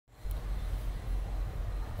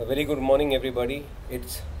A very good morning, everybody.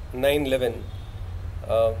 It's 9/11.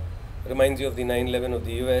 Uh, Reminds you of the 9/11 of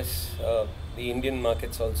the US. The Indian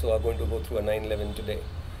markets also are going to go through a 9/11 today,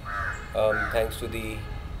 thanks to the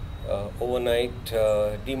overnight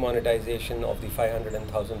demonetization of the 500 and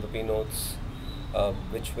 1,000 rupee notes,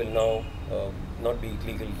 which will now not be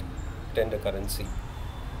legal tender currency.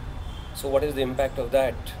 So, what is the impact of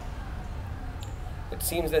that? It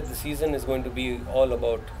seems that the season is going to be all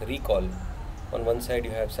about recall. On one side,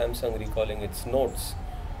 you have Samsung recalling its notes,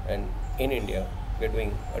 and in India, we're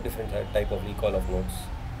doing a different type of recall of notes.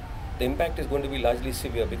 The impact is going to be largely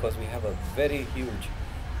severe because we have a very huge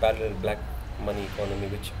parallel black money economy,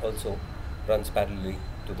 which also runs parallelly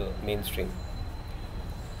to the mainstream.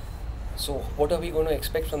 So, what are we going to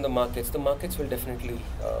expect from the markets? The markets will definitely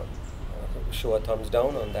show a thumbs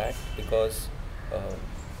down on that because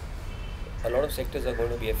a lot of sectors are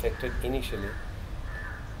going to be affected initially.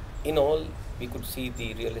 In all, we could see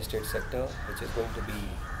the real estate sector, which is going to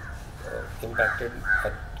be impacted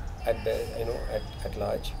at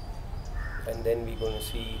large, and then we're going to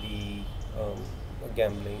see the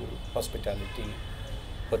gambling, hospitality,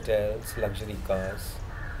 hotels, luxury cars,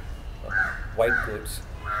 white goods.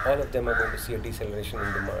 All of them are going to see a deceleration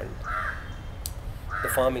in demand. The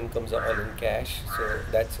farm incomes are all in cash, so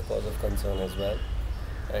that's a cause of concern as well,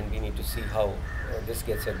 and we need to see how this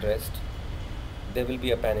gets addressed. There will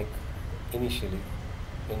be a panic initially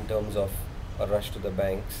in terms of a rush to the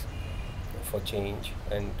banks for change,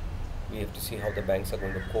 and we have to see how the banks are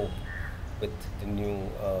going to cope with the new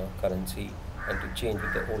currency and to change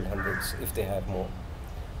with the old hundreds if they have more.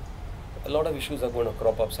 A lot of issues are going to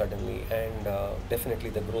crop up suddenly, and definitely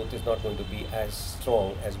the growth is not going to be as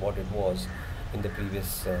strong as what it was in the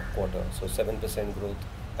previous quarter. So 7% growth,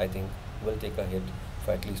 I think, will take a hit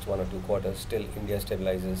for at least 1 or 2 quarters. Still, India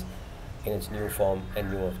stabilizes in its new form and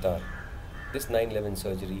new avatar. This 9/11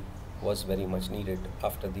 surgery was very much needed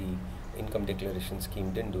after the income declaration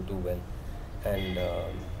scheme didn't do too well, and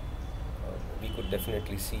we could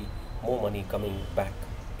definitely see more money coming back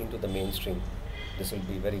into the mainstream. This will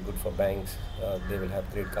be very good for banks. They will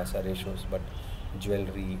have great CASA ratios, but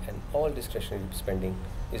jewelry and all discretionary spending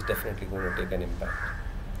is definitely going to take an impact.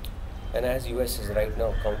 And as US is right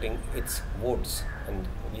now counting its votes,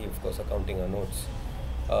 and we of course are counting our notes,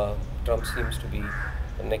 Trump seems to be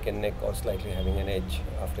neck and neck or slightly having an edge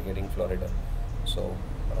after getting Florida. So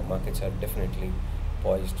markets are definitely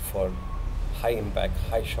poised for high impact,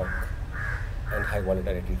 high shock, and high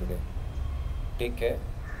volatility today. Take care,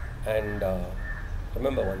 and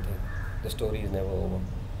remember one thing: the story is never over.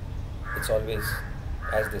 It's always,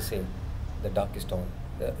 as they say, the darkest dawn.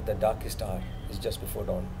 The darkest hour is just before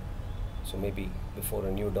dawn. So maybe before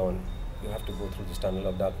a new dawn, you have to go through this tunnel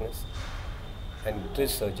of darkness, and it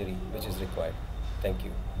is surgery which is required. Thank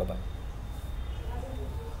you. Bye-bye.